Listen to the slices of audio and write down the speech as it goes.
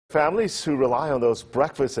Families who rely on those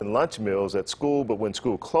breakfast and lunch meals at school, but when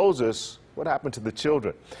school closes, what happened to the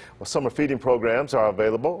children? Well, summer feeding programs are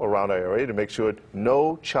available around our area to make sure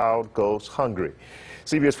no child goes hungry.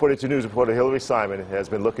 CBS 42 News reporter Hillary Simon has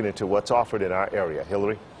been looking into what's offered in our area.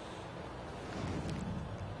 Hillary?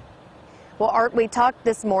 Well, Art, we talked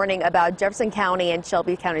this morning about Jefferson County and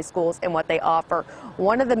Shelby County schools and what they offer.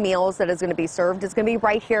 One of the meals that is going to be served is going to be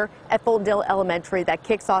right here at Fultondale Elementary. That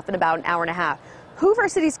kicks off in about an hour and a half. Hoover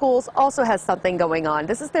City Schools also has something going on.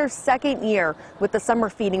 This is their second year with the summer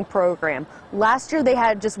feeding program. Last year they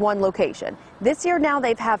had just one location. This year now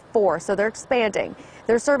they have four, so they're expanding.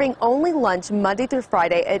 They're serving only lunch Monday through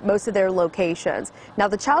Friday at most of their locations. Now,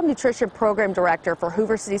 the Child Nutrition Program Director for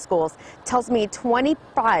Hoover City Schools tells me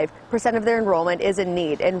 25% of their enrollment is in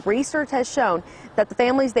need, and research has shown that the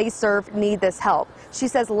families they serve need this help. She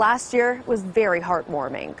says last year was very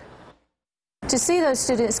heartwarming. To see those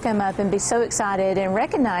students come up and be so excited and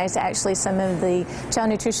recognize actually some of the child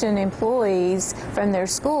nutrition employees from their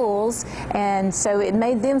schools, and so it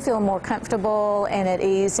made them feel more comfortable and at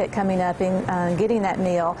ease at coming up and getting that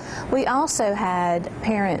meal. We also had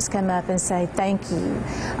parents come up and say thank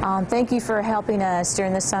you for helping us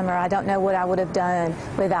during the summer. I don't know what I would have done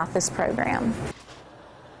without this program.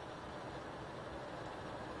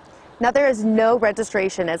 Now, there is no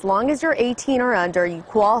registration. As long as you're 18 or under, you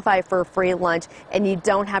qualify for free lunch, and you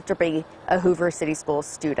don't have to be a Hoover City Schools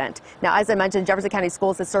student. Now, as I mentioned, Jefferson County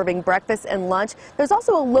Schools is serving breakfast and lunch. There's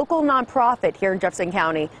also a local nonprofit here in Jefferson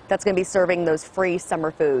County that's going to be serving those free summer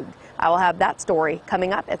food. I will have that story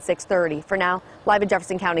coming up at 6:30. For now, live in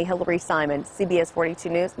Jefferson County, Hillary Simon, CBS 42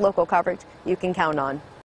 News, local coverage you can count on.